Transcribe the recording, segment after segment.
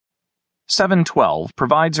7Twelve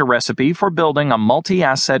provides a recipe for building a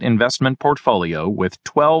multi-asset investment portfolio with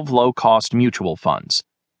 12 low-cost mutual funds.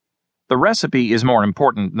 The recipe is more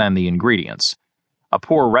important than the ingredients. A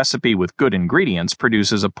poor recipe with good ingredients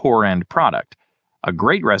produces a poor end product. A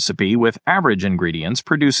great recipe with average ingredients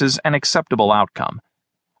produces an acceptable outcome.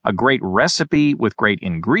 A great recipe with great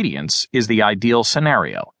ingredients is the ideal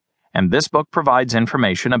scenario, and this book provides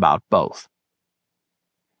information about both.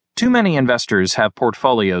 Too many investors have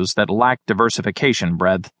portfolios that lack diversification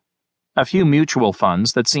breadth. A few mutual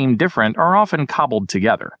funds that seem different are often cobbled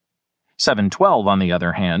together. 7Twelve, on the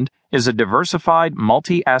other hand, is a diversified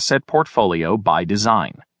multi-asset portfolio by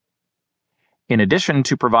design. In addition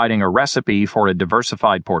to providing a recipe for a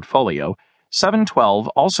diversified portfolio, 7Twelve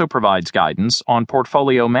also provides guidance on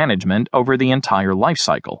portfolio management over the entire life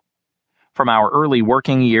cycle. From our early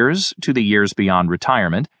working years to the years beyond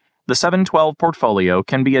retirement, the 7Twelve portfolio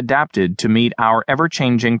can be adapted to meet our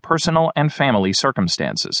ever-changing personal and family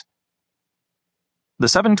circumstances. The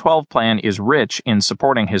 7Twelve plan is rich in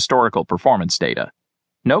supporting historical performance data.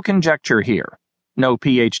 No conjecture here. No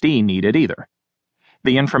PhD needed either.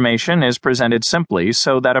 The information is presented simply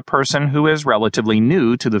so that a person who is relatively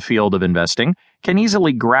new to the field of investing can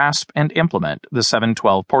easily grasp and implement the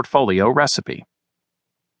 7Twelve portfolio recipe.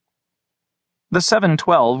 The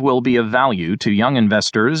 7Twelve will be of value to young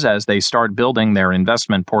investors as they start building their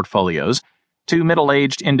investment portfolios, to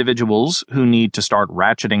middle-aged individuals who need to start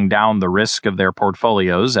ratcheting down the risk of their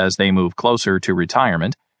portfolios as they move closer to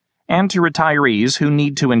retirement, and to retirees who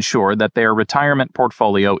need to ensure that their retirement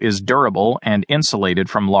portfolio is durable and insulated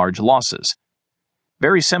from large losses.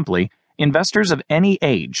 Very simply, investors of any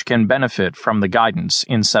age can benefit from the guidance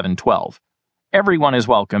in 7Twelve. Everyone is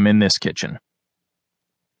welcome in this kitchen.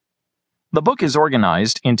 The book is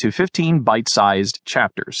organized into 15 bite-sized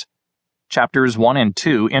chapters. Chapters 1 and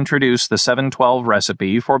 2 introduce the 7Twelve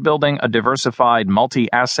recipe for building a diversified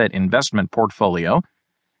multi-asset investment portfolio,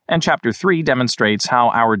 and Chapter 3 demonstrates how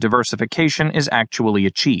our diversification is actually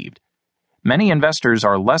achieved. Many investors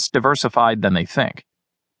are less diversified than they think.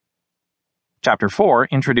 Chapter 4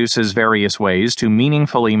 introduces various ways to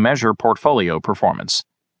meaningfully measure portfolio performance.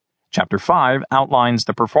 Chapter 5 outlines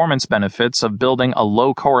the performance benefits of building a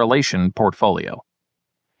low-correlation portfolio.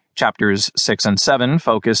 Chapters 6 and 7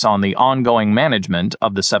 focus on the ongoing management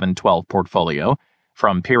of the 7Twelve portfolio,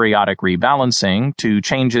 from periodic rebalancing to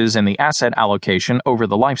changes in the asset allocation over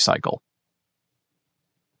the life cycle.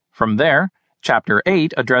 From there, Chapter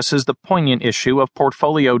 8 addresses the poignant issue of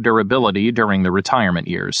portfolio durability during the retirement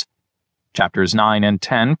years. Chapters 9 and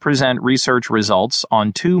 10 present research results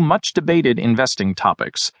on two much-debated investing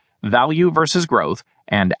topics: value versus growth,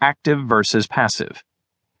 and active versus passive.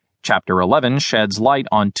 Chapter 11 sheds light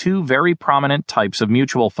on two very prominent types of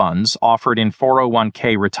mutual funds offered in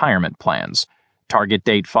 401k retirement plans: target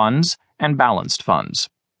date funds and balanced funds.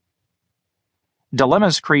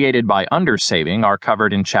 Dilemmas created by undersaving are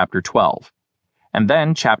covered in Chapter 12. And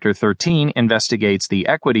then Chapter 13 investigates the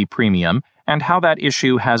equity premium and how that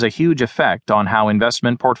issue has a huge effect on how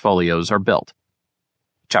investment portfolios are built.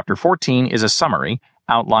 Chapter 14 is a summary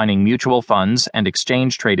outlining mutual funds and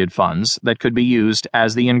exchange-traded funds that could be used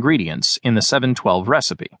as the ingredients in the 7Twelve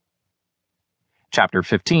recipe. Chapter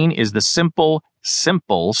 15 is the simple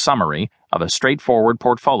summary of a straightforward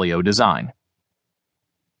portfolio design.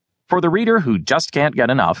 For the reader who just can't get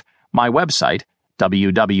enough, my website,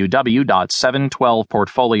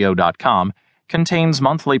 www.7twelveportfolio.com, contains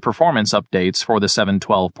monthly performance updates for the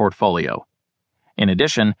 7Twelve portfolio. In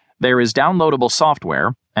addition, there is downloadable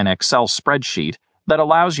software, an Excel spreadsheet, that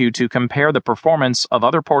allows you to compare the performance of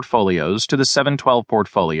other portfolios to the 7Twelve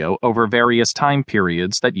portfolio over various time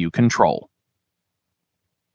periods that you control.